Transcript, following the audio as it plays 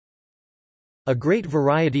A great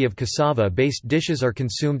variety of cassava-based dishes are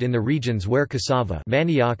consumed in the regions where cassava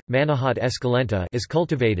manioc, Manihot esculenta is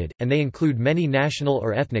cultivated, and they include many national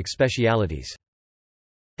or ethnic specialities.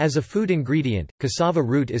 As a food ingredient, cassava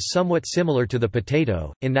root is somewhat similar to the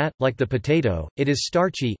potato, in that, like the potato, it is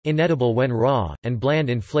starchy, inedible when raw, and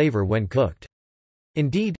bland in flavor when cooked.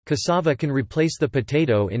 Indeed, cassava can replace the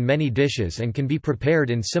potato in many dishes and can be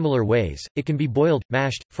prepared in similar ways. It can be boiled,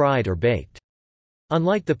 mashed, fried or baked.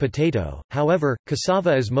 Unlike the potato, however,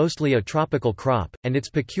 cassava is mostly a tropical crop, and its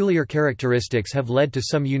peculiar characteristics have led to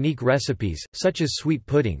some unique recipes, such as sweet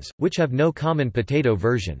puddings, which have no common potato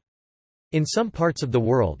version. In some parts of the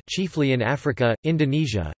world, chiefly in Africa,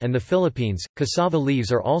 Indonesia, and the Philippines, cassava leaves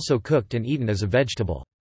are also cooked and eaten as a vegetable.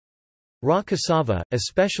 Raw cassava,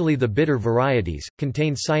 especially the bitter varieties,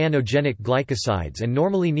 contain cyanogenic glycosides and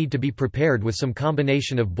normally need to be prepared with some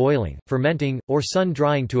combination of boiling, fermenting, or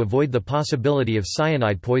sun-drying to avoid the possibility of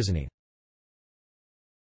cyanide poisoning.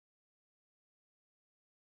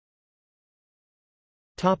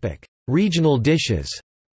 Regional dishes.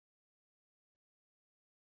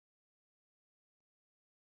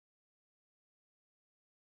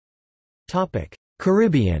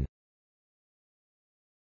 Caribbean.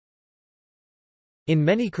 In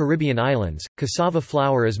many Caribbean islands, cassava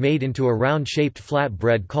flour is made into a round-shaped flat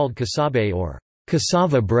bread called casabe or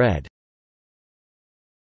cassava bread.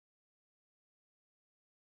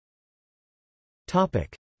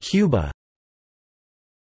 Cuba.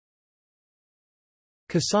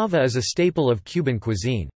 Cassava is a staple of Cuban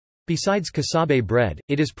cuisine. Besides casabe bread,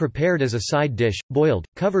 it is prepared as a side dish, boiled,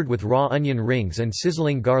 covered with raw onion rings and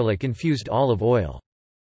sizzling garlic-infused olive oil.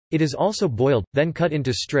 It is also boiled, then cut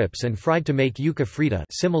into strips and fried to make yuca frita,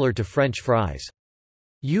 similar to French fries.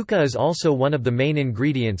 Yuca is also one of the main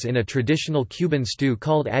ingredients in a traditional Cuban stew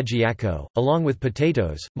called ajiaco, along with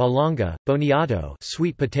potatoes, malanga, boniato,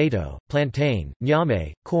 sweet potato, plantain,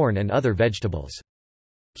 ñame, corn and other vegetables.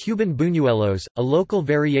 Cuban buñuelos, a local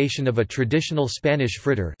variation of a traditional Spanish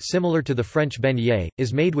fritter similar to the French beignet,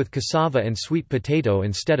 is made with cassava and sweet potato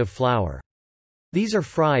instead of flour. These are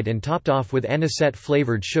fried and topped off with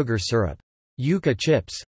anisette-flavored sugar syrup. Yuca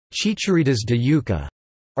chips, chicharitas de yuca,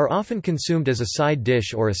 are often consumed as a side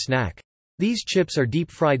dish or a snack. These chips are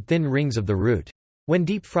deep-fried thin rings of the root. When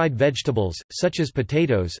deep-fried vegetables, such as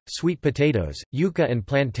potatoes, sweet potatoes, yuca and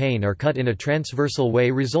plantain are cut in a transversal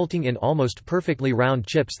way resulting in almost perfectly round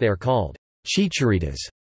chips, they are called chicharitas.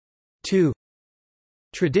 2.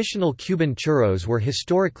 Traditional Cuban churros were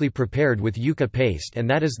historically prepared with yuca paste, and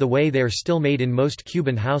that is the way they are still made in most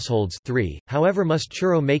Cuban households. 3. However, most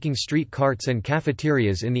churro-making street carts and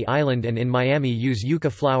cafeterias in the island and in Miami use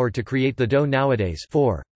yuca flour to create the dough nowadays.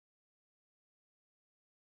 4.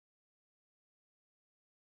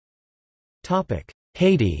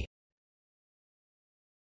 Haiti.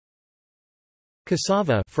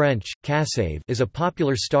 Cassava French, cassave, is a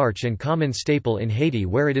popular starch and common staple in Haiti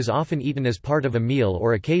where it is often eaten as part of a meal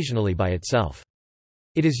or occasionally by itself.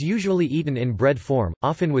 It is usually eaten in bread form,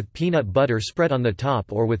 often with peanut butter spread on the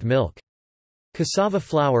top or with milk. Cassava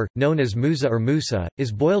flour, known as moussa or moussa,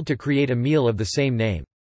 is boiled to create a meal of the same name.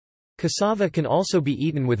 Cassava can also be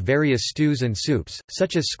eaten with various stews and soups,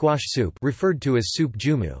 such as squash soup referred to as soup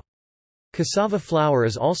jumu. Cassava flour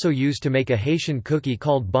is also used to make a Haitian cookie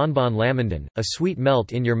called bonbon lamandin, a sweet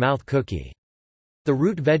melt-in-your-mouth cookie. The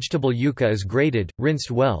root vegetable yuca is grated, rinsed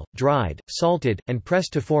well, dried, salted, and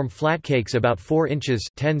pressed to form flat cakes about 4 inches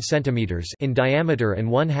 (10 centimeters) in diameter and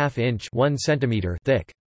 1/2 inch (1 centimeter) thick.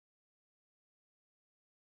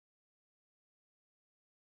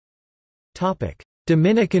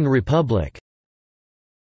 Dominican Republic.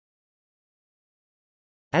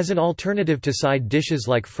 As an alternative to side dishes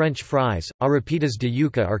like French fries, arepitas de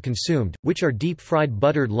yuca are consumed, which are deep-fried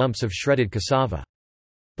buttered lumps of shredded cassava.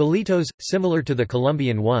 Bolitos, similar to the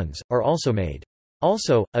Colombian ones, are also made.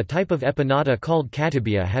 Also, a type of empanada called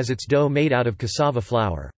catibia has its dough made out of cassava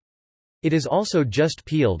flour. It is also just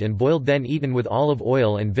peeled and boiled, then eaten with olive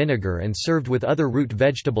oil and vinegar and served with other root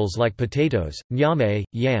vegetables like potatoes, ñame,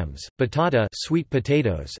 yams, batata sweet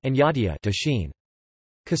potatoes, and yadia tagine.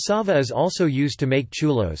 Cassava is also used to make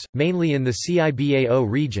chulos, mainly in the Cibao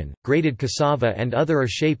region. Grated cassava and other are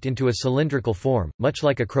shaped into a cylindrical form, much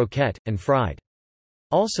like a croquette, and fried.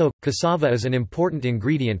 Also, cassava is an important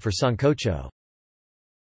ingredient for sancocho.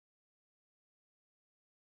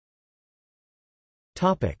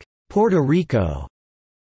 Puerto Rico.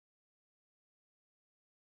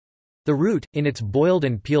 The root, in its boiled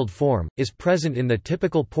and peeled form, is present in the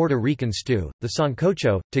typical Puerto Rican stew, the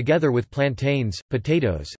sancocho, together with plantains,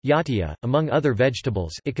 potatoes, yatia, among other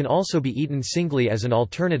vegetables. It can also be eaten singly as an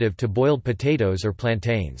alternative to boiled potatoes or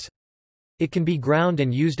plantains. It can be ground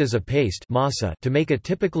and used as a paste masa to make a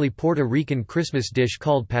typically Puerto Rican Christmas dish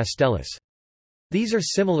called pasteles. These are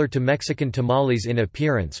similar to Mexican tamales in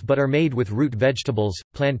appearance but are made with root vegetables,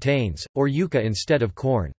 plantains, or yuca instead of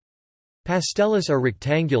corn. Pasteles are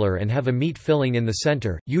rectangular and have a meat filling in the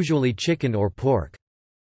center, usually chicken or pork.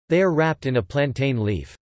 They are wrapped in a plantain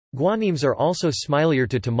leaf. Guanimes are also smilier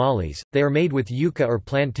to tamales. They are made with yuca or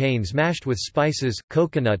plantains mashed with spices,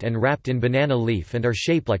 coconut and wrapped in banana leaf and are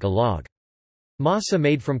shaped like a log. Masa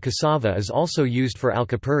made from cassava is also used for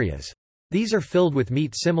alcapurrias. These are filled with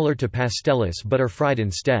meat similar to pasteles but are fried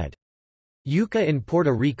instead. Yuca in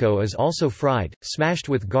Puerto Rico is also fried, smashed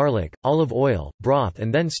with garlic, olive oil, broth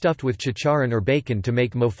and then stuffed with chicharrón or bacon to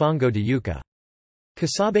make mofongo de yuca.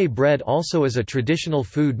 Cassava bread also is a traditional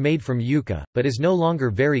food made from yuca, but is no longer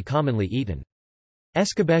very commonly eaten.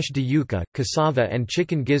 Escabeche de yuca, cassava and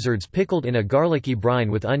chicken gizzards pickled in a garlicky brine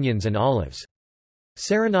with onions and olives.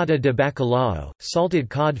 Serenata de bacalao, salted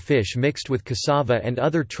cod fish mixed with cassava and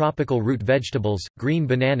other tropical root vegetables, green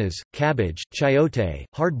bananas, cabbage, chayote,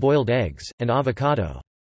 hard-boiled eggs, and avocado.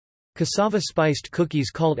 Cassava-spiced cookies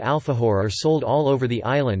called alfajor are sold all over the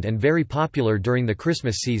island and very popular during the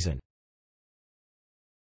Christmas season.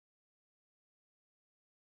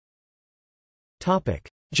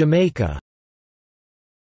 Jamaica.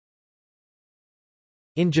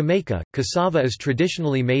 In Jamaica, cassava is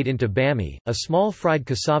traditionally made into bami, a small fried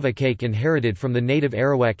cassava cake inherited from the native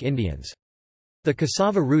Arawak Indians. The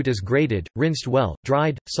cassava root is grated, rinsed well,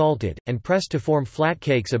 dried, salted, and pressed to form flat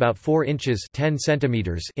cakes about 4 inches 10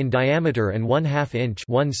 centimeters in diameter and 1/2 inch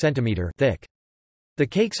 1 centimeter thick. The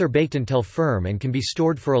cakes are baked until firm and can be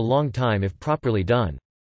stored for a long time if properly done.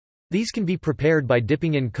 These can be prepared by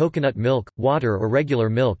dipping in coconut milk, water or regular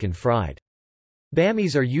milk and fried.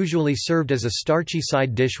 Bamis are usually served as a starchy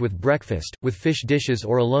side dish with breakfast, with fish dishes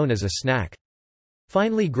or alone as a snack.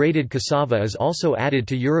 Finely grated cassava is also added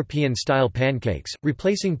to European-style pancakes,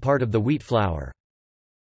 replacing part of the wheat flour.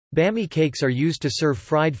 Bami cakes are used to serve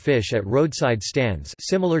fried fish at roadside stands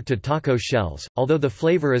similar to taco shells, although the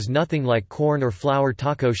flavor is nothing like corn or flour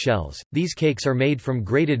taco shells. These cakes are made from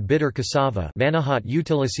grated bitter cassava Manihot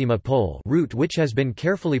utilissima pole root which has been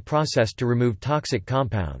carefully processed to remove toxic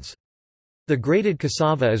compounds. The grated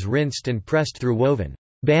cassava is rinsed and pressed through woven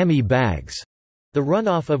bami bags, the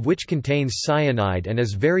runoff of which contains cyanide and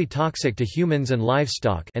is very toxic to humans and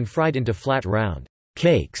livestock, and fried into flat round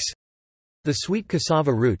cakes. The sweet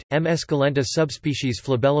cassava root, M. esculenta subspecies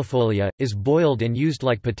flabellifolia, is boiled and used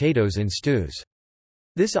like potatoes in stews.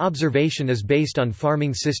 This observation is based on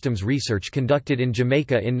farming systems research conducted in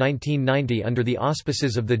Jamaica in 1990 under the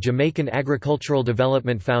auspices of the Jamaican Agricultural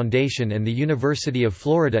Development Foundation and the University of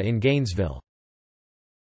Florida in Gainesville.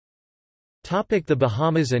 The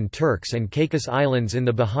Bahamas and Turks and Caicos Islands. In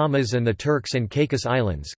the Bahamas and the Turks and Caicos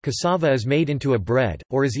Islands, cassava is made into a bread,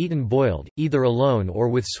 or is eaten boiled, either alone or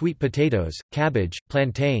with sweet potatoes, cabbage,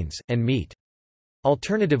 plantains, and meat.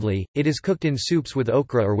 Alternatively, it is cooked in soups with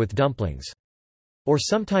okra or with dumplings. Or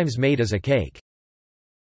sometimes made as a cake.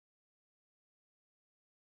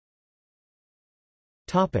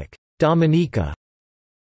 Dominica.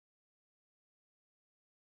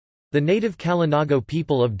 The native Kalinago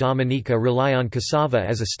people of Dominica rely on cassava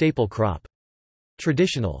as a staple crop.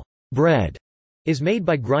 Traditional bread is made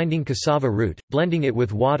by grinding cassava root, blending it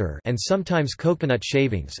with water and sometimes coconut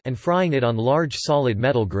shavings and frying it on large solid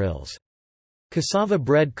metal grills. Cassava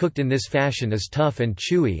bread cooked in this fashion is tough and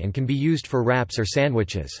chewy and can be used for wraps or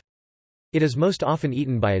sandwiches. It is most often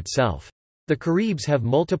eaten by itself. The Caribs have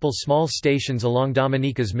multiple small stations along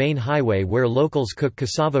Dominica's main highway where locals cook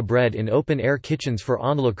cassava bread in open-air kitchens for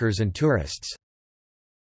onlookers and tourists.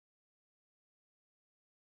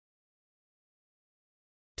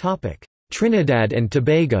 Trinidad and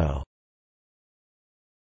Tobago.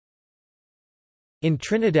 In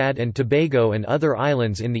Trinidad and Tobago and other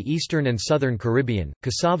islands in the eastern and southern Caribbean,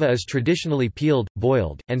 cassava is traditionally peeled,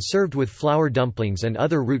 boiled, and served with flour dumplings and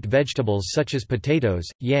other root vegetables such as potatoes,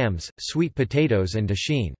 yams, sweet potatoes and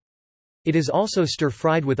dasheen. It is also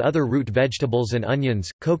stir-fried with other root vegetables and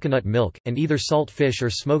onions, coconut milk, and either salt fish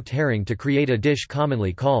or smoked herring to create a dish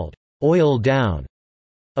commonly called oil down.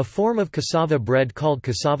 A form of cassava bread called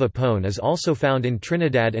cassava pone is also found in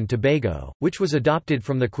Trinidad and Tobago, which was adopted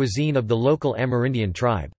from the cuisine of the local Amerindian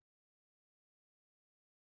tribe.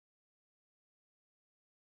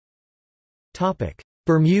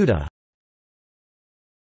 Bermuda.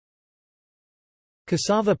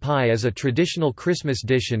 Cassava pie is a traditional Christmas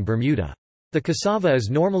dish in Bermuda. The cassava is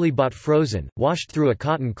normally bought frozen, washed through a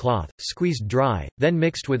cotton cloth, squeezed dry, then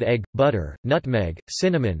mixed with egg, butter, nutmeg,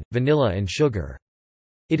 cinnamon, vanilla and sugar.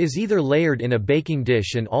 It is either layered in a baking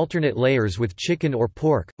dish in alternate layers with chicken or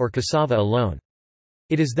pork, or cassava alone.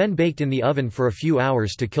 It is then baked in the oven for a few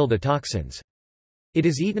hours to kill the toxins. It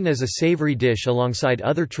is eaten as a savory dish alongside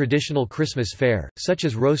other traditional Christmas fare, such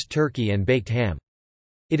as roast turkey and baked ham.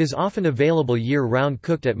 It is often available year-round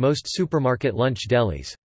cooked at most supermarket lunch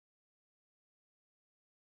delis.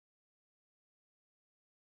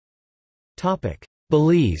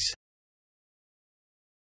 Belize.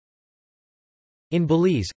 In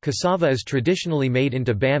Belize, cassava is traditionally made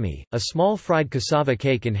into bami, a small fried cassava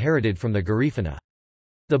cake inherited from the Garifuna.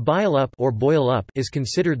 The bail-up or boil-up is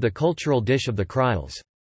considered the cultural dish of the Creoles.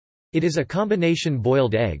 It is a combination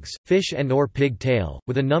boiled eggs, fish and/or pig tail,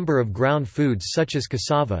 with a number of ground foods such as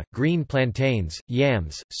cassava, green plantains,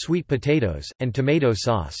 yams, sweet potatoes, and tomato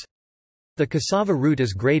sauce. The cassava root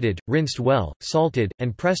is grated, rinsed well, salted,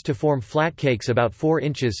 and pressed to form flat cakes about 4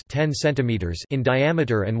 inches (10 centimeters) in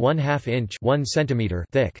diameter and 1/2 inch (1 centimeter)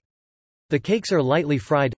 thick. The cakes are lightly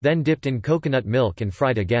fried, then dipped in coconut milk and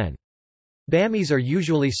fried again. Bamis are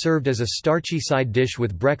usually served as a starchy side dish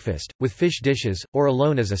with breakfast, with fish dishes, or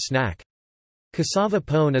alone as a snack. Cassava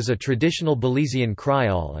pone is a traditional Belizean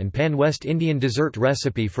Creole and pan-West Indian dessert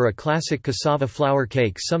recipe for a classic cassava flour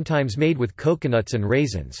cake sometimes made with coconuts and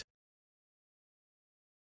raisins.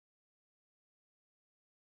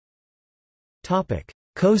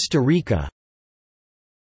 Costa Rica.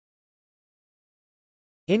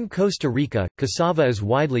 In Costa Rica, cassava is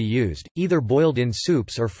widely used, either boiled in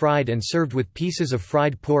soups or fried and served with pieces of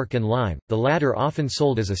fried pork and lime, the latter often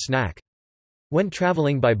sold as a snack. When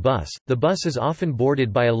traveling by bus, the bus is often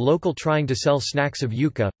boarded by a local trying to sell snacks of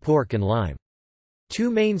yuca, pork and lime.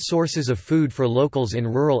 Two main sources of food for locals in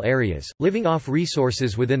rural areas, living off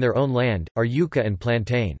resources within their own land, are yuca and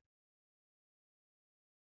plantain.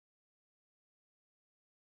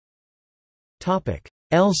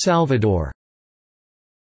 El Salvador.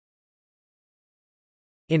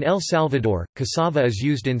 In El Salvador, cassava is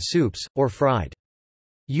used in soups, or fried.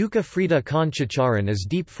 Yuca frita con chicharrón is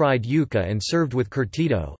deep-fried yuca and served with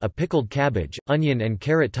curtido, a pickled cabbage, onion and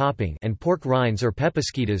carrot topping, and pork rinds or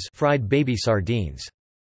pepasquitas, fried baby sardines.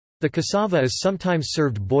 The cassava is sometimes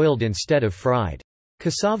served boiled instead of fried.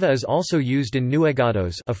 Cassava is also used in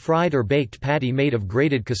nuegados, a fried or baked patty made of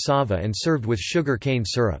grated cassava and served with sugar cane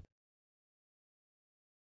syrup.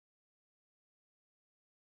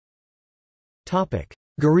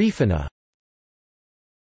 Garifuna.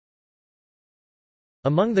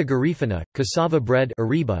 Among the Garifuna, cassava bread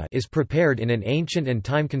is prepared in an ancient and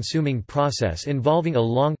time-consuming process involving a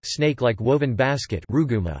long, snake-like woven basket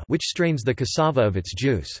which strains the cassava of its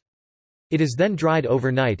juice. It is then dried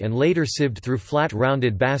overnight and later sieved through flat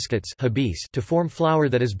rounded baskets to form flour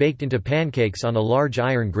that is baked into pancakes on a large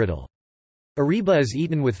iron griddle. Ariba is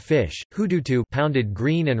eaten with fish, hudutu pounded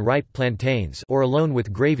green and ripe plantains, or alone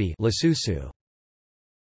with gravy lasusu.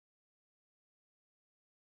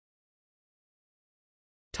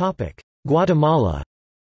 Guatemala.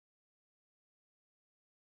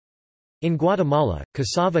 In Guatemala,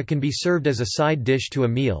 cassava can be served as a side dish to a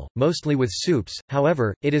meal, mostly with soups,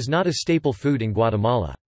 however, it is not a staple food in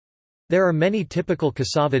Guatemala. There are many typical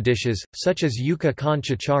cassava dishes, such as yuca con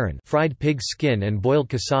chicharrón fried pig skin and boiled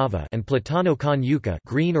cassava and plátano con yuca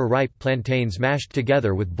green or ripe plantains mashed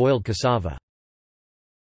together with boiled cassava.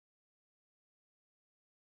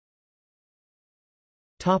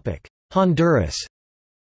 Honduras.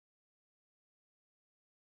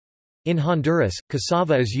 In Honduras,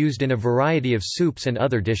 cassava is used in a variety of soups and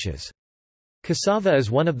other dishes. Cassava is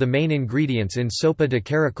one of the main ingredients in sopa de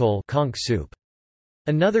caracol conch soup.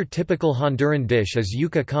 Another typical Honduran dish is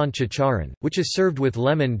yuca con chicharrón, which is served with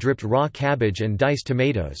lemon-dripped raw cabbage and diced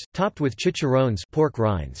tomatoes, topped with chicharrones pork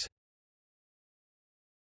rinds.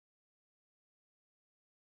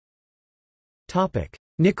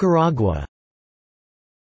 Nicaragua.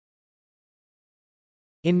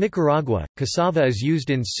 In Nicaragua, cassava is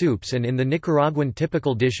used in soups and in the Nicaraguan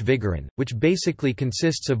typical dish vigorón, which basically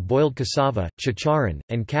consists of boiled cassava, chicharrón,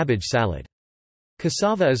 and cabbage salad.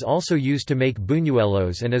 Cassava is also used to make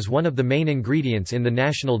buñuelos and is one of the main ingredients in the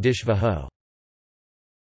national dish vajo.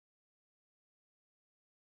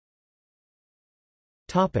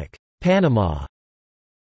 Panama.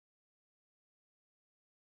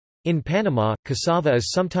 In Panama, cassava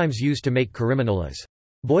is sometimes used to make cariminolas.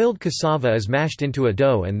 Boiled cassava is mashed into a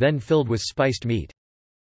dough and then filled with spiced meat.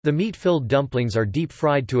 The meat-filled dumplings are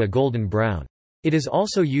deep-fried to a golden brown. It is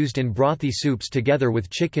also used in brothy soups together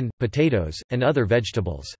with chicken, potatoes, and other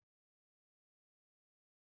vegetables.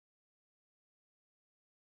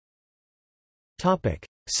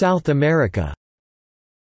 South America.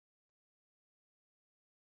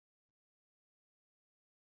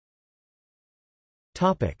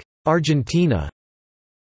 Argentina.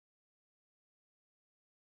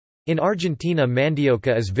 In Argentina,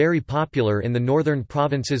 mandioca is very popular in the northern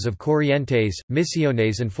provinces of Corrientes,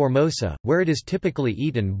 Misiones and Formosa, where it is typically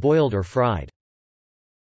eaten boiled or fried.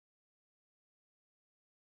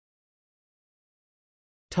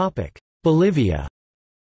 Bolivia.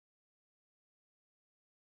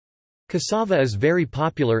 Cassava is very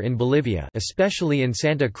popular in Bolivia, especially in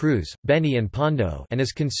Santa Cruz, Beni and Pando, and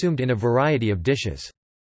is consumed in a variety of dishes.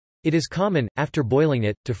 It is common, after boiling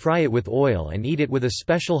it, to fry it with oil and eat it with a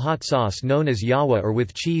special hot sauce known as yawa or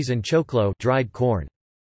with cheese and choclo, dried corn.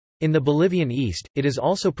 In the Bolivian East, it is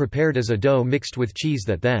also prepared as a dough mixed with cheese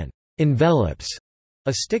that then envelops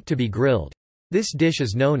a stick to be grilled. This dish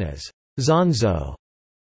is known as zonzo.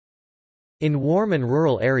 In warm and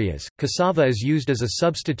rural areas, cassava is used as a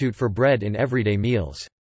substitute for bread in everyday meals.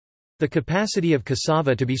 The capacity of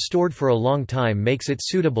cassava to be stored for a long time makes it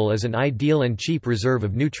suitable as an ideal and cheap reserve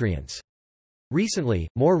of nutrients. Recently,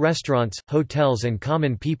 more restaurants, hotels and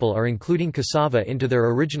common people are including cassava into their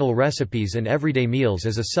original recipes and everyday meals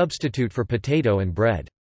as a substitute for potato and bread.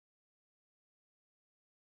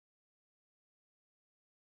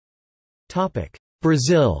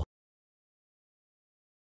 Brazil.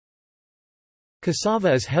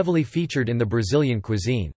 Cassava is heavily featured in the Brazilian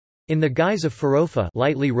cuisine. In the guise of farofa,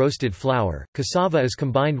 lightly roasted flour, cassava is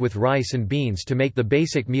combined with rice and beans to make the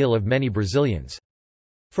basic meal of many Brazilians.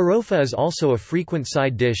 Farofa is also a frequent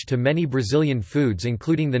side dish to many Brazilian foods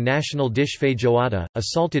including the national dish feijoada, a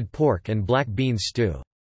salted pork and black beans stew.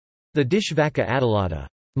 The dish vaca atolada,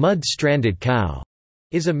 mud-stranded cow,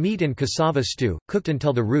 is a meat and cassava stew, cooked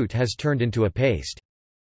until the root has turned into a paste.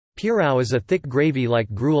 Pirão is a thick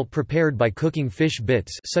gravy-like gruel prepared by cooking fish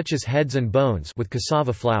bits such as heads and bones with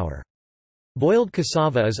cassava flour. Boiled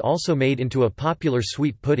cassava is also made into a popular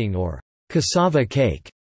sweet pudding or cassava cake.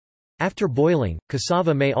 After boiling,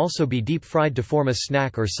 cassava may also be deep-fried to form a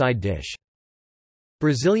snack or side dish.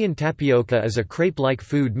 Brazilian tapioca is a crepe-like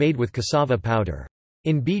food made with cassava powder.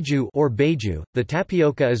 In biju or beiju, the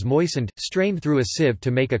tapioca is moistened, strained through a sieve to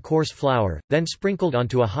make a coarse flour, then sprinkled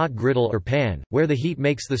onto a hot griddle or pan, where the heat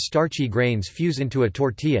makes the starchy grains fuse into a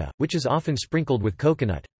tortilla, which is often sprinkled with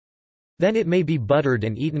coconut. Then it may be buttered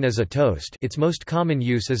and eaten as a toast. Its most common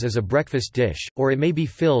use is as a breakfast dish, or it may be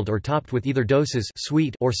filled or topped with either doces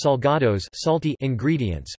sweet or salgados salty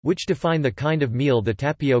ingredients, which define the kind of meal the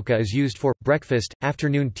tapioca is used for, breakfast,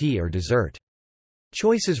 afternoon tea or dessert.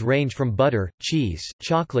 Choices range from butter, cheese,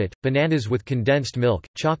 chocolate, bananas with condensed milk,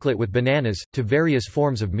 chocolate with bananas, to various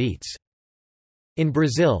forms of meats. In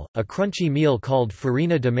Brazil, a crunchy meal called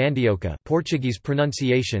farinha de mandioca, Portuguese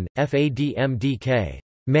pronunciation, fadmdk,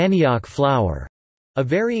 manioc flour, a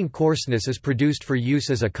varying coarseness is produced for use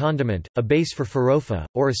as a condiment, a base for farofa,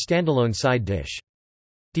 or a standalone side dish.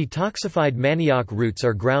 Detoxified manioc roots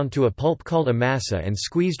are ground to a pulp called a massa and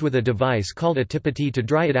squeezed with a device called a tipiti to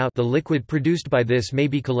dry it out. The liquid produced by this may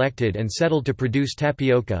be collected and settled to produce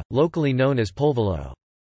tapioca, locally known as polvilho.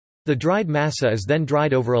 The dried massa is then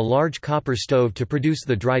dried over a large copper stove to produce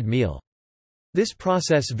the dried meal. This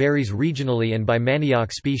process varies regionally and by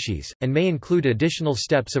manioc species, and may include additional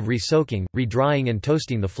steps of resoaking, redrying and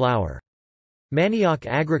toasting the flour. Manioc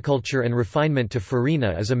agriculture and refinement to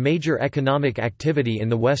farina is a major economic activity in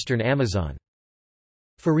the western Amazon.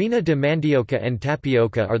 Farinha de mandioca and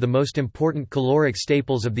tapioca are the most important caloric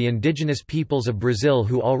staples of the indigenous peoples of Brazil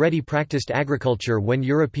who already practiced agriculture when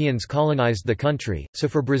Europeans colonized the country, so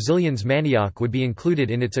for Brazilians manioc would be included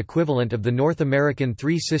in its equivalent of the North American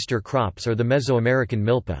three sister crops or the Mesoamerican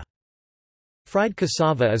milpa. Fried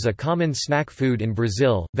cassava is a common snack food in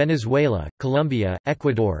Brazil, Venezuela, Colombia,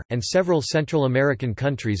 Ecuador, and several Central American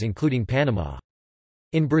countries including Panama.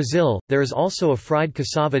 In Brazil, there is also a fried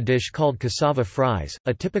cassava dish called cassava fries,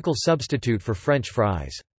 a typical substitute for French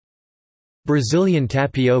fries. Brazilian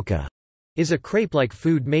tapioca is a crepe-like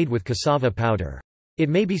food made with cassava powder. It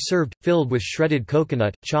may be served, filled with shredded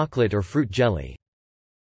coconut, chocolate or fruit jelly.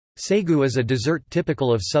 Sagu is a dessert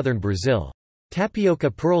typical of southern Brazil. Tapioca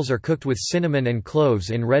pearls are cooked with cinnamon and cloves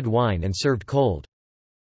in red wine and served cold.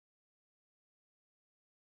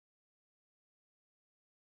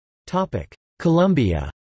 Colombia.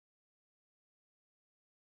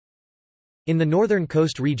 In the northern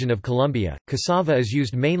coast region of Colombia, cassava is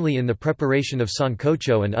used mainly in the preparation of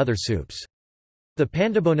sancocho and other soups. The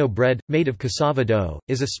pandabono bread, made of cassava dough,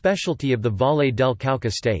 is a specialty of the Valle del Cauca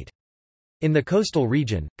state. In the coastal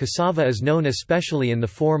region, cassava is known especially in the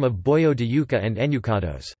form of bollo de yuca and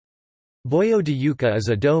enucados. Bollo de yuca is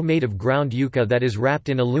a dough made of ground yuca that is wrapped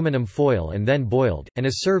in aluminum foil and then boiled, and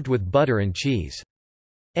is served with butter and cheese.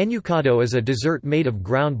 Enucado is a dessert made of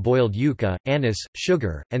ground boiled yuca, anise,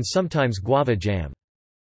 sugar, and sometimes guava jam.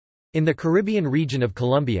 In the Caribbean region of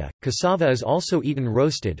Colombia, cassava is also eaten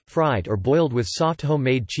roasted, fried or boiled with soft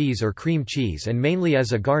homemade cheese or cream cheese and mainly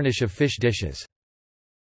as a garnish of fish dishes.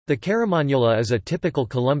 The caramanhola is a typical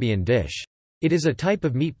Colombian dish. It is a type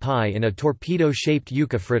of meat pie in a torpedo-shaped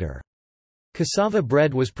yuca fritter. Cassava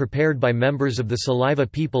bread was prepared by members of the Saliva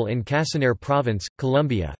people in Casanare Province,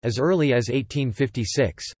 Colombia, as early as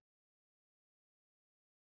 1856.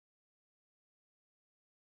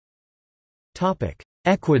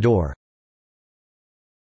 Ecuador.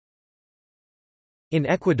 In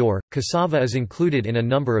Ecuador, cassava is included in a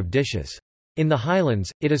number of dishes. In the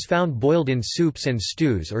highlands, it is found boiled in soups and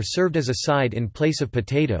stews or served as a side in place of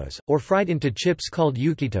potatoes, or fried into chips called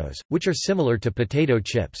yuquitos, which are similar to potato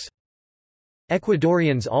chips.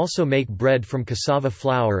 Ecuadorians also make bread from cassava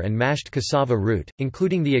flour and mashed cassava root,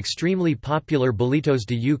 including the extremely popular bolitos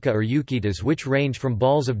de yuca or yuquitas, which range from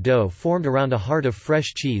balls of dough formed around a heart of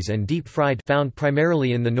fresh cheese and deep-fried, found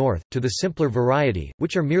primarily in the north, to the simpler variety,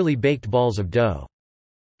 which are merely baked balls of dough.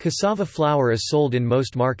 Cassava flour is sold in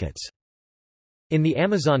most markets. In the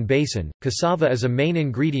Amazon basin, cassava is a main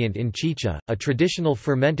ingredient in chicha, a traditional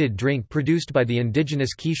fermented drink produced by the indigenous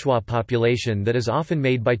Quechua population that is often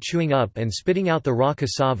made by chewing up and spitting out the raw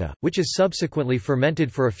cassava, which is subsequently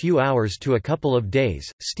fermented for a few hours to a couple of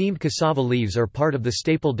days. Steamed cassava leaves are part of the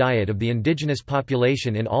staple diet of the indigenous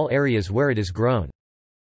population in all areas where it is grown.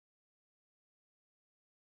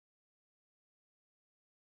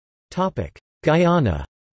 Guyana.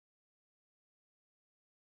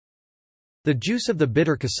 The juice of the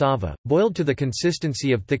bitter cassava, boiled to the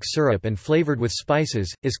consistency of thick syrup and flavored with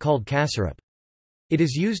spices, is called cassarup. It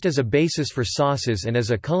is used as a basis for sauces and as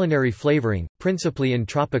a culinary flavoring, principally in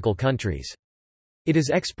tropical countries. It is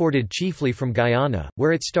exported chiefly from Guyana,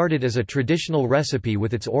 where it started as a traditional recipe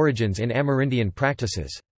with its origins in Amerindian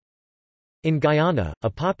practices. In Guyana, a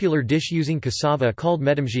popular dish using cassava called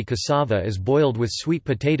medemji cassava is boiled with sweet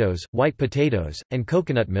potatoes, white potatoes, and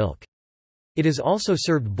coconut milk. It is also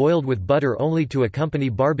served boiled with butter only to accompany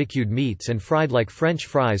barbecued meats and fried like French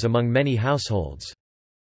fries among many households.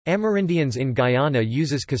 Amerindians in Guyana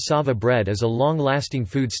uses cassava bread as a long-lasting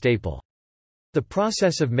food staple. The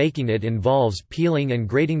process of making it involves peeling and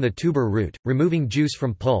grating the tuber root, removing juice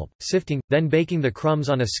from pulp, sifting, then baking the crumbs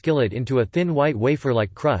on a skillet into a thin white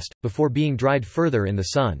wafer-like crust, before being dried further in the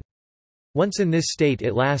sun. Once in this state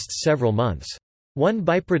it lasts several months. One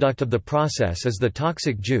byproduct of the process is the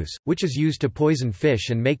toxic juice, which is used to poison fish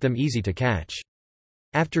and make them easy to catch.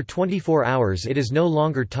 After 24 hours it is no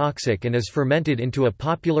longer toxic and is fermented into a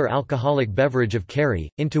popular alcoholic beverage of curry,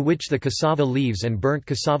 into which the cassava leaves and burnt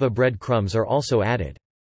cassava bread crumbs are also added.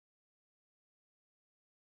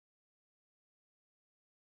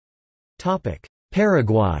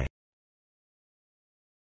 Paraguay.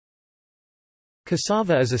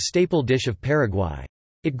 Cassava is a staple dish of Paraguay.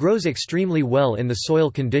 It grows extremely well in the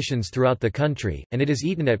soil conditions throughout the country, and it is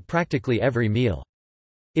eaten at practically every meal.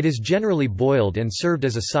 It is generally boiled and served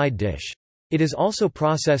as a side dish. It is also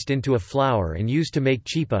processed into a flour and used to make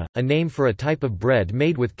chipa, a name for a type of bread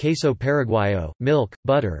made with queso paraguayo, milk,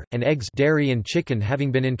 butter, and eggs, dairy and chicken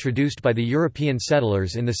having been introduced by the European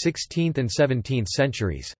settlers in the 16th and 17th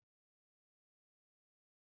centuries.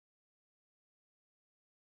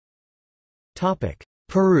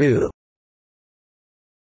 Peru.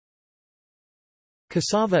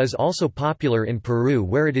 Cassava is also popular in Peru,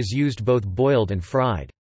 where it is used both boiled and fried.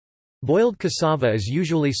 Boiled cassava is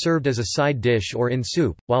usually served as a side dish or in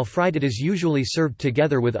soup, while fried it is usually served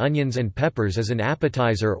together with onions and peppers as an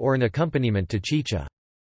appetizer or an accompaniment to chicha.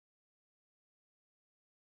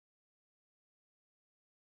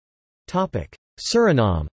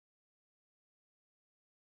 Suriname.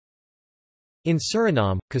 In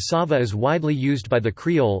Suriname, cassava is widely used by the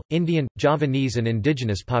Creole, Indian, Javanese and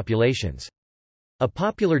indigenous populations. A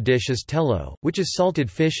popular dish is tello, which is salted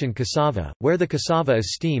fish and cassava, where the cassava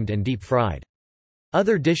is steamed and deep-fried.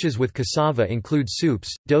 Other dishes with cassava include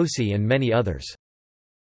soups, dosi and many others.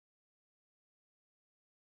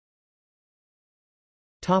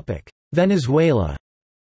 Venezuela.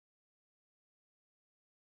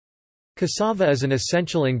 Cassava is an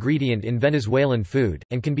essential ingredient in Venezuelan food,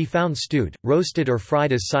 and can be found stewed, roasted or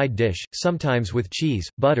fried as side dish, sometimes with cheese,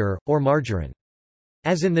 butter, or margarine.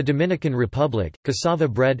 As in the Dominican Republic, cassava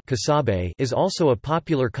bread is also a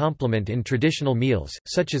popular complement in traditional meals,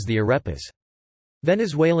 such as the arepas.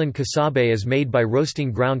 Venezuelan cassava is made by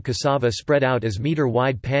roasting ground cassava spread out as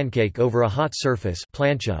meter-wide pancake over a hot surface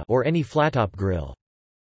plancha or any flattop grill.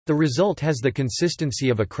 The result has the consistency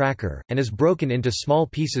of a cracker, and is broken into small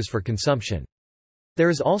pieces for consumption. There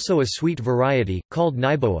is also a sweet variety, called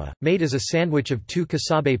niboa, made as a sandwich of two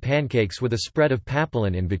cassava pancakes with a spread of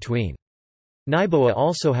papelon in between. Niboa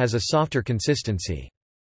also has a softer consistency.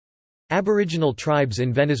 Aboriginal tribes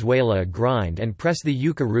in Venezuela grind and press the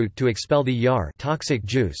yucca root to expel the yar toxic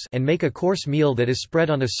juice and make a coarse meal that is spread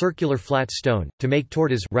on a circular flat stone, to make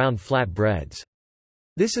tortas round flat breads.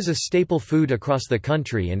 This is a staple food across the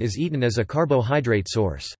country and is eaten as a carbohydrate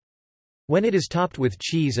source. When it is topped with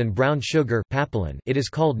cheese and brown sugar papillon, it is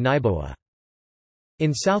called niboa.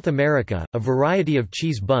 In South America, a variety of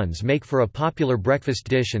cheese buns make for a popular breakfast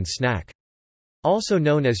dish and snack. Also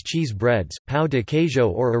known as cheese breads, pão de queijo,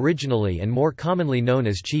 or originally and more commonly known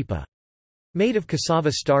as chipa. Made of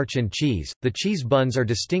cassava starch and cheese, the cheese buns are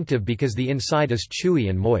distinctive because the inside is chewy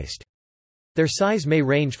and moist. Their size may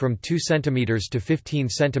range from 2 cm to 15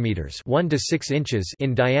 cm 1 to 6 inches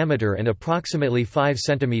in diameter and approximately 5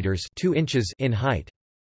 cm 2 inches in height.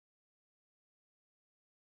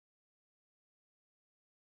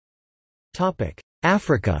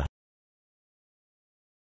 Africa.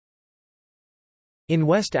 In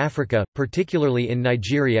West Africa, particularly in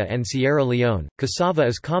Nigeria and Sierra Leone, cassava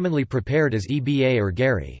is commonly prepared as eba or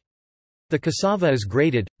gari. The cassava is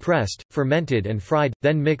grated, pressed, fermented and fried,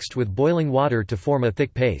 then mixed with boiling water to form a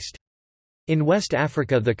thick paste. In West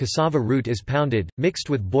Africa the cassava root is pounded, mixed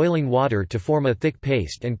with boiling water to form a thick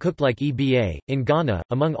paste and cooked like eba. In Ghana,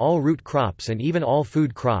 among all root crops and even all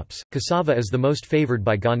food crops, cassava is the most favored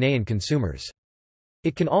by Ghanaian consumers.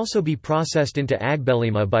 It can also be processed into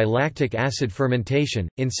agbelima by lactic acid fermentation.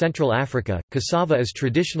 In Central Africa, cassava is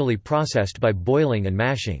traditionally processed by boiling and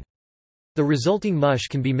mashing. The resulting mush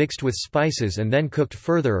can be mixed with spices and then cooked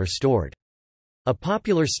further or stored. A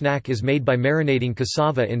popular snack is made by marinating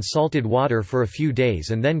cassava in salted water for a few days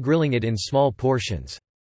and then grilling it in small portions.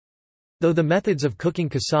 Though the methods of cooking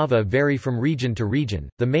cassava vary from region to region,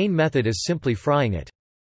 the main method is simply frying it.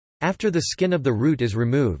 After the skin of the root is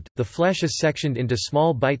removed, the flesh is sectioned into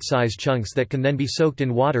small bite-sized chunks that can then be soaked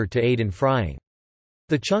in water to aid in frying.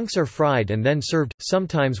 The chunks are fried and then served,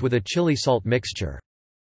 sometimes with a chili salt mixture.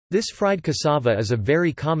 This fried cassava is a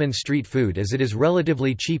very common street food as it is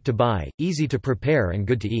relatively cheap to buy, easy to prepare and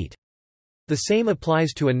good to eat. The same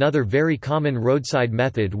applies to another very common roadside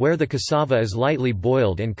method where the cassava is lightly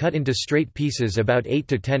boiled and cut into straight pieces about 8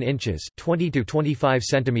 to 10 inches 20 to 25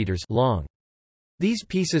 centimeters long. These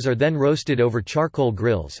pieces are then roasted over charcoal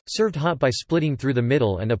grills, served hot by splitting through the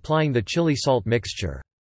middle and applying the chili salt mixture.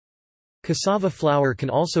 Cassava flour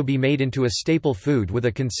can also be made into a staple food with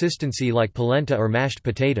a consistency like polenta or mashed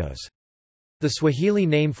potatoes. The Swahili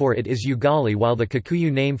name for it is ugali while the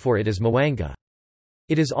Kikuyu name for it is mwanga.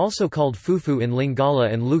 It is also called fufu in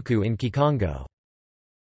Lingala and luku in Kikongo.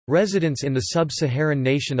 Residents in the sub-Saharan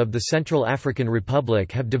nation of the Central African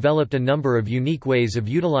Republic have developed a number of unique ways of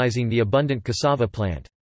utilizing the abundant cassava plant.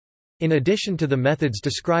 In addition to the methods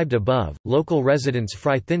described above, local residents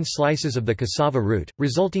fry thin slices of the cassava root,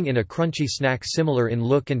 resulting in a crunchy snack similar in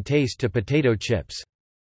look and taste to potato chips.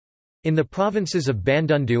 In the provinces of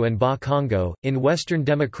Bandundu and Ba-Congo, in Western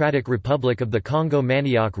Democratic Republic of the Congo,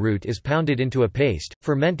 manioc root is pounded into a paste,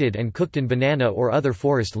 fermented and cooked in banana or other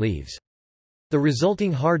forest leaves. The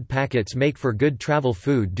resulting hard packets make for good travel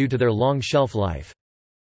food due to their long shelf life.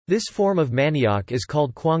 This form of manioc is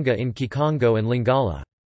called kwanga in Kikongo and Lingala.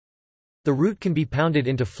 The root can be pounded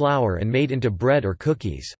into flour and made into bread or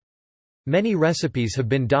cookies. Many recipes have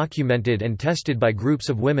been documented and tested by groups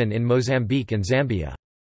of women in Mozambique and Zambia.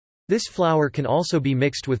 This flour can also be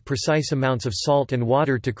mixed with precise amounts of salt and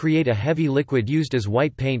water to create a heavy liquid used as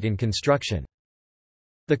white paint in construction.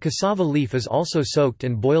 The cassava leaf is also soaked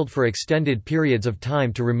and boiled for extended periods of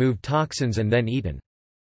time to remove toxins and then eaten.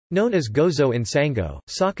 Known as gozo in Sango,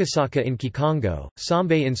 sakasaka in Kikongo,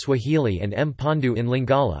 sambe in Swahili and mpandu in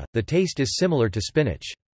Lingala, the taste is similar to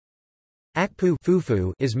spinach. Akpu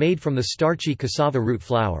fufu is made from the starchy cassava root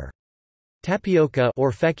flour. Tapioca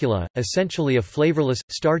or fecula, essentially a flavorless,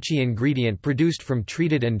 starchy ingredient produced from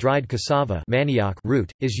treated and dried cassava manioc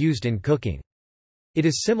root, is used in cooking. It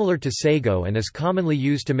is similar to sago and is commonly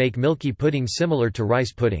used to make milky pudding similar to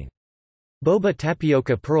rice pudding. Boba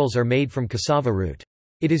tapioca pearls are made from cassava root.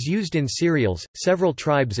 It is used in cereals. Several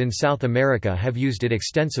tribes in South America have used it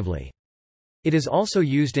extensively. It is also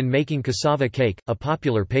used in making cassava cake, a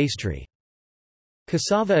popular pastry.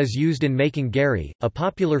 Cassava is used in making gari, a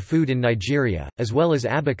popular food in Nigeria, as well as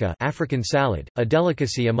abaka African salad, a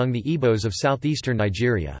delicacy among the Igbos of southeastern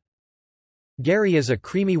Nigeria. Gari is a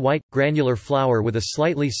creamy white, granular flour with a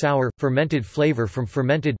slightly sour, fermented flavor from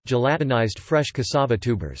fermented, gelatinized fresh cassava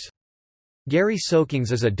tubers. Gari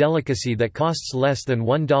soakings is a delicacy that costs less than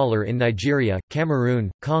 $1 in Nigeria,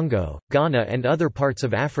 Cameroon, Congo, Ghana and other parts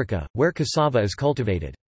of Africa, where cassava is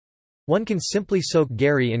cultivated. One can simply soak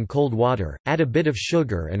gari in cold water, add a bit of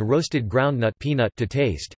sugar and roasted groundnut peanut to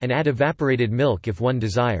taste, and add evaporated milk if one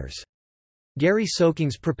desires. Gari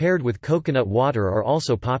soakings prepared with coconut water are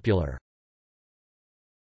also popular.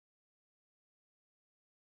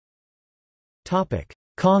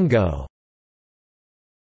 Congo.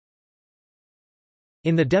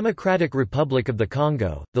 In the Democratic Republic of the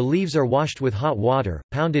Congo, the leaves are washed with hot water,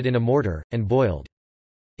 pounded in a mortar, and boiled.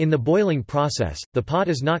 In the boiling process, the pot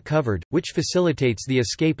is not covered, which facilitates the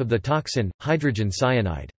escape of the toxin, hydrogen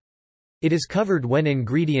cyanide. It is covered when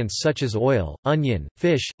ingredients such as oil, onion,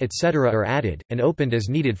 fish, etc. are added, and opened as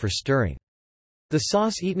needed for stirring. The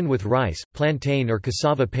sauce eaten with rice, plantain or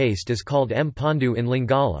cassava paste is called mpandu in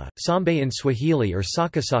Lingala, sambe in Swahili or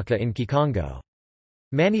sakasaka in Kikongo.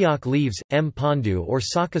 Manioc leaves, mpandu or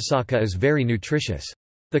sakasaka is very nutritious.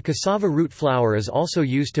 The cassava root flour is also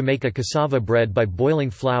used to make a cassava bread by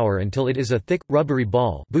boiling flour until it is a thick, rubbery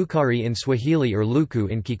ball, bukari in Swahili or luku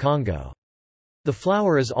in Kikongo. The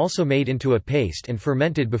flour is also made into a paste and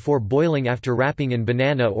fermented before boiling after wrapping in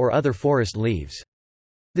banana or other forest leaves.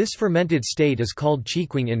 This fermented state is called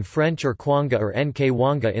chikwing in French or kwanga or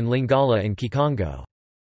nkwanga in Lingala and Kikongo.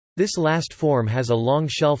 This last form has a long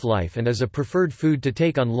shelf life and is a preferred food to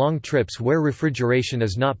take on long trips where refrigeration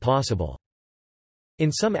is not possible.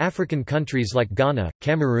 In some African countries like Ghana,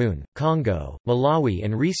 Cameroon, Congo, Malawi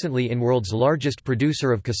and recently in world's largest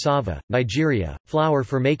producer of cassava, Nigeria, flour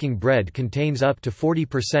for making bread contains up to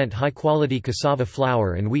 40% high-quality cassava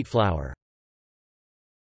flour and wheat flour.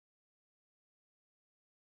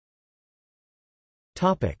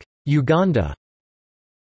 Uganda.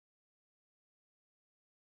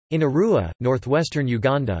 In Arua, northwestern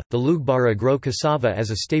Uganda, the Lugbara grow cassava as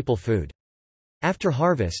a staple food. After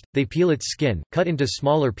harvest, they peel its skin, cut into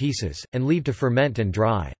smaller pieces, and leave to ferment and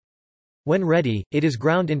dry. When ready, it is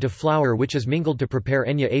ground into flour which is mingled to prepare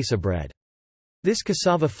enya asa bread. This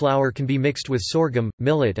cassava flour can be mixed with sorghum,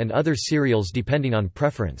 millet and other cereals depending on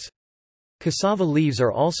preference. Cassava leaves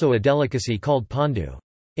are also a delicacy called pondu.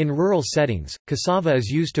 In rural settings, cassava is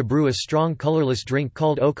used to brew a strong colorless drink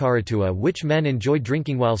called okaratua which men enjoy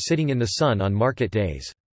drinking while sitting in the sun on market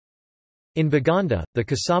days. In Baganda, the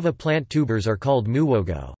cassava plant tubers are called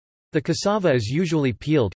muwogo. The cassava is usually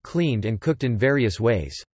peeled, cleaned and cooked in various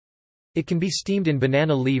ways. It can be steamed in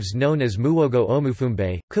banana leaves known as muwogo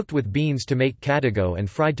omufumbe, cooked with beans to make kadago and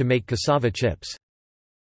fried to make cassava chips.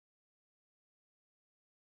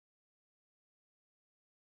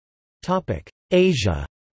 Asia.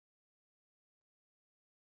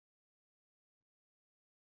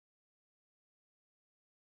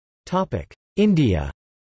 India.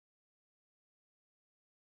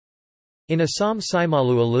 In Assam,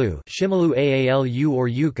 Saimalu alu, Shimalu aalu or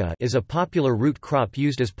yuca is a popular root crop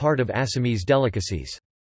used as part of Assamese delicacies.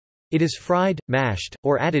 It is fried, mashed,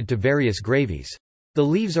 or added to various gravies. The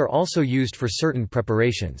leaves are also used for certain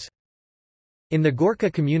preparations. In the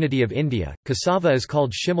Gorkha community of India, cassava is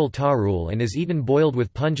called shimal tarul and is eaten boiled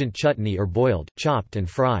with pungent chutney or boiled, chopped and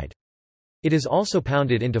fried. It is also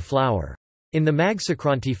pounded into flour. In the Magh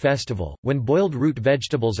Sankranti festival, when boiled root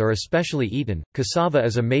vegetables are especially eaten, cassava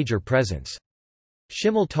is a major presence.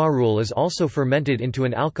 Shimal tarul is also fermented into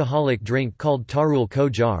an alcoholic drink called tarul ko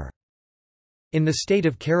jar. In the state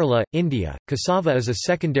of Kerala, India, cassava is a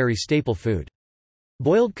secondary staple food.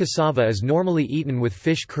 Boiled cassava is normally eaten with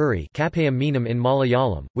fish curry kappayam meenam in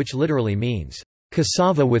Malayalam, which literally means,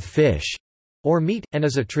 cassava with fish, or meat, and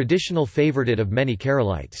is a traditional favourite of many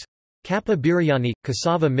Keralites. Kappa biryani,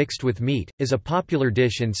 cassava mixed with meat, is a popular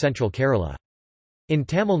dish in central Kerala. In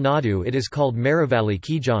Tamil Nadu it is called Maravalli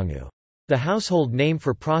Kijangu. The household name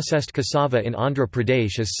for processed cassava in Andhra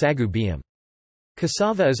Pradesh is sagu biyam.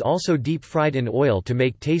 Cassava is also deep-fried in oil to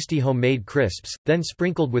make tasty homemade crisps, then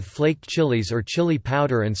sprinkled with flaked chilies or chili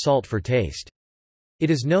powder and salt for taste. It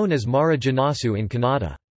is known as Mara Janasu in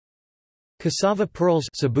Kannada. Cassava pearls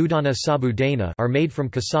are made from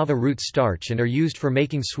cassava root starch and are used for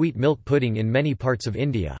making sweet milk pudding in many parts of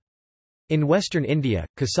India. In western India,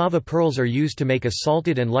 cassava pearls are used to make a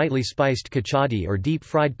salted and lightly spiced kachadi or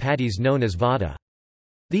deep-fried patties known as vada.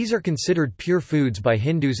 These are considered pure foods by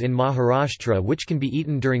Hindus in Maharashtra which can be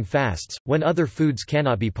eaten during fasts, when other foods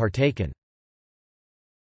cannot be partaken.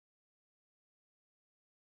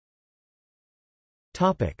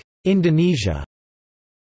 Indonesia.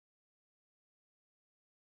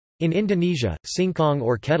 In Indonesia, singkong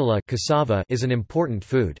or kedelai cassava is an important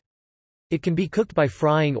food. It can be cooked by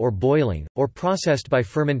frying or boiling, or processed by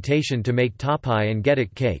fermentation to make tapai and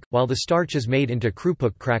getuk cake, while the starch is made into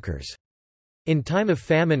krupuk crackers. In time of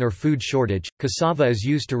famine or food shortage, cassava is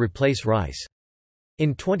used to replace rice.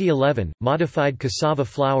 In 2011, modified cassava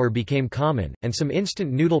flour became common, and some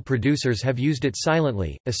instant noodle producers have used it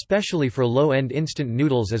silently, especially for low-end instant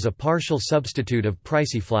noodles as a partial substitute of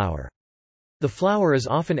pricey flour. The flour is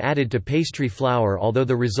often added to pastry flour, although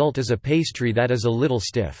the result is a pastry that is a little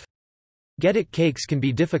stiff. Get-it cakes can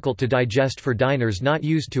be difficult to digest for diners not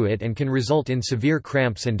used to it and can result in severe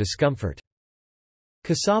cramps and discomfort.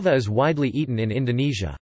 Cassava is widely eaten in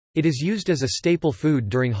Indonesia. It is used as a staple food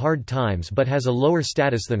during hard times but has a lower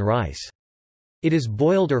status than rice. It is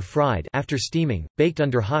boiled or fried after steaming, baked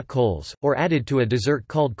under hot coals, or added to a dessert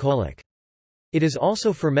called kolak. It is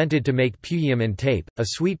also fermented to make puyem and tape, a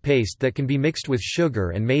sweet paste that can be mixed with sugar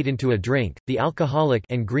and made into a drink, the alcoholic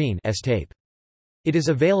and green tape. It is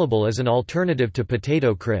available as an alternative to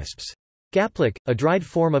potato crisps. Gaplek, a dried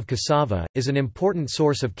form of cassava, is an important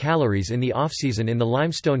source of calories in the off-season in the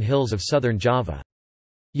limestone hills of southern Java.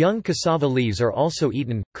 Young cassava leaves are also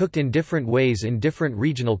eaten, cooked in different ways in different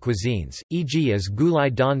regional cuisines, e.g. as gulai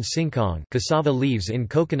daun singkong, cassava leaves in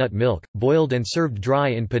coconut milk, boiled and served dry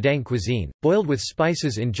in Padang cuisine, boiled with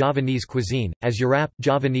spices in Javanese cuisine, as yarap,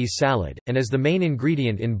 Javanese salad, and as the main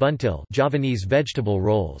ingredient in buntil, Javanese vegetable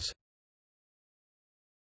rolls.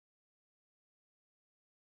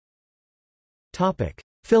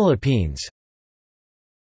 Philippines.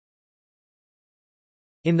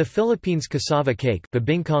 In the Philippines, cassava cake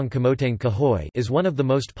is one of the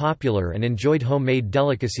most popular and enjoyed homemade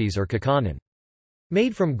delicacies or kakanin.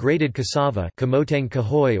 Made from grated cassava kamoteng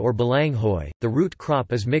kahoy or balanghoy, the root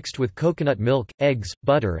crop is mixed with coconut milk, eggs,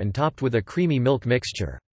 butter and topped with a creamy milk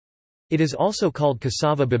mixture. It is also called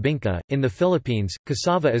cassava bibingka. In the Philippines,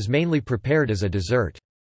 cassava is mainly prepared as a dessert.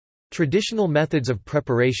 Traditional methods of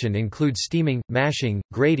preparation include steaming, mashing,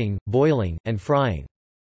 grating, boiling, and frying.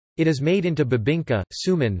 It is made into bibingka,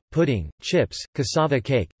 suman, pudding, chips, cassava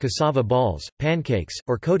cake, cassava balls, pancakes,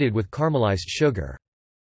 or coated with caramelized sugar.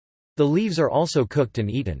 The leaves are also cooked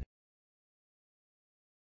and eaten.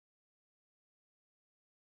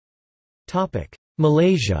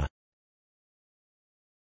 Malaysia.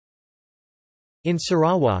 In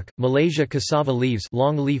Sarawak, Malaysia, cassava leaves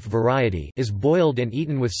long leaf variety is boiled and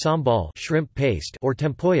eaten with sambal shrimp paste or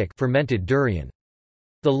tempoyak fermented durian.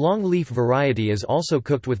 The long-leaf variety is also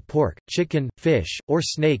cooked with pork, chicken, fish, or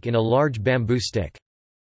snake in a large bamboo stick.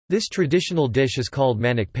 This traditional dish is called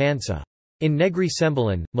manak pansa. In Negri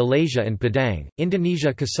Sembilan, Malaysia and Padang,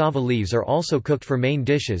 Indonesia, cassava leaves are also cooked for main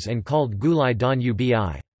dishes and called gulai daun ubi.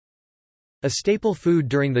 A staple food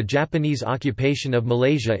during the Japanese occupation of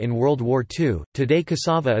Malaysia in World War II, today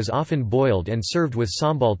cassava is often boiled and served with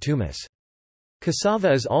sambal tumis.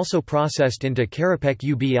 Cassava is also processed into karapek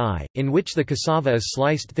ubi, in which the cassava is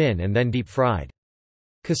sliced thin and then deep-fried.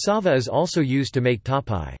 Cassava is also used to make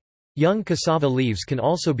tapai. Young cassava leaves can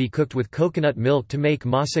also be cooked with coconut milk to make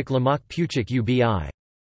masak lemak pucuk ubi.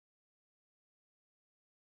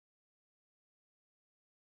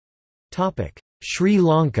 Sri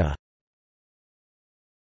Lanka.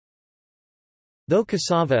 Though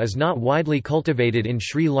cassava is not widely cultivated in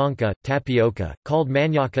Sri Lanka, tapioca, called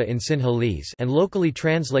manyaka in Sinhalese and locally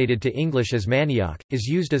translated to English as manioc, is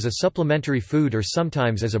used as a supplementary food or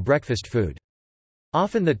sometimes as a breakfast food.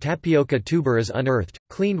 Often the tapioca tuber is unearthed,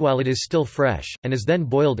 cleaned while it is still fresh, and is then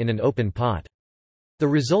boiled in an open pot. The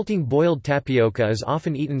resulting boiled tapioca is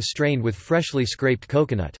often eaten strained with freshly scraped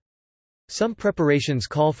coconut. Some preparations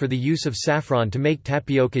call for the use of saffron to make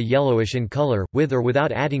tapioca yellowish in color, with or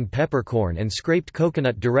without adding peppercorn and scraped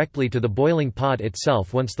coconut directly to the boiling pot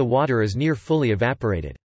itself once the water is near fully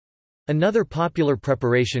evaporated. Another popular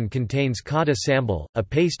preparation contains kada sambal, a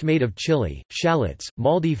paste made of chili, shallots,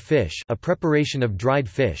 Maldive fish, a preparation of dried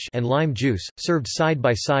fish, and lime juice, served side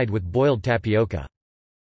by side with boiled tapioca.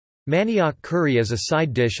 Manioc curry is a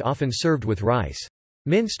side dish often served with rice.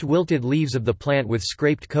 Minced wilted leaves of the plant with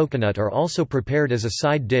scraped coconut are also prepared as a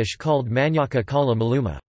side dish called manioca kala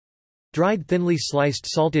maluma. Dried thinly sliced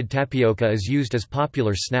salted tapioca is used as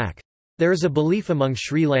popular snack. There is a belief among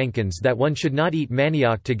Sri Lankans that one should not eat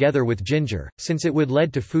manioc together with ginger, since it would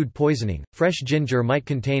lead to food poisoning. Fresh ginger might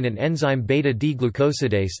contain an enzyme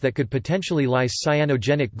beta-D-glucosidase that could potentially lyse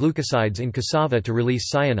cyanogenic glucosides in cassava to release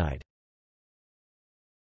cyanide.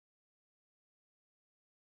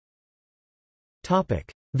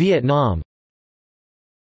 Vietnam.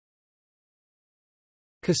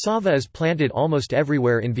 Cassava is planted almost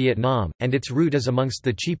everywhere in Vietnam, and its root is amongst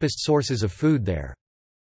the cheapest sources of food there.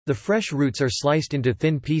 The fresh roots are sliced into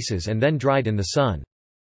thin pieces and then dried in the sun.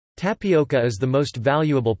 Tapioca is the most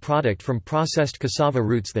valuable product from processed cassava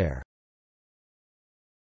roots there.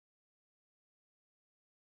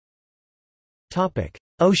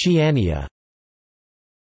 Oceania.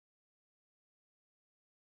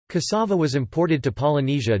 Cassava was imported to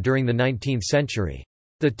Polynesia during the 19th century.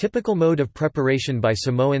 The typical mode of preparation by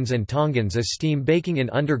Samoans and Tongans is steam baking in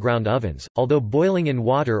underground ovens, although boiling in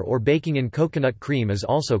water or baking in coconut cream is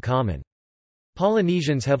also common.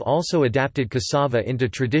 Polynesians have also adapted cassava into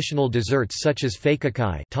traditional desserts such as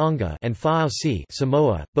fakakai Tonga and fa'auci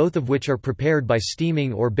Samoa, both of which are prepared by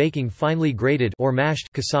steaming or baking finely grated or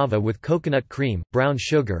mashed cassava with coconut cream, brown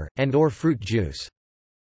sugar, and/or fruit juice.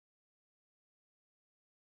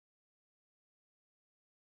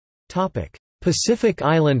 Topic: Pacific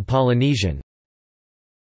Island Polynesian.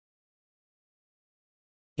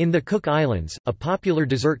 In the Cook Islands, a popular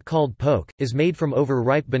dessert called poke is made from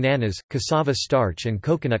overripe bananas, cassava starch and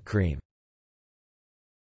coconut cream.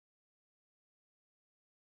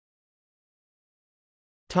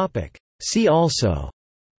 See also: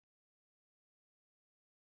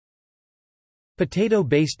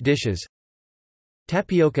 Potato-based dishes,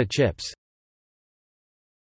 tapioca chips.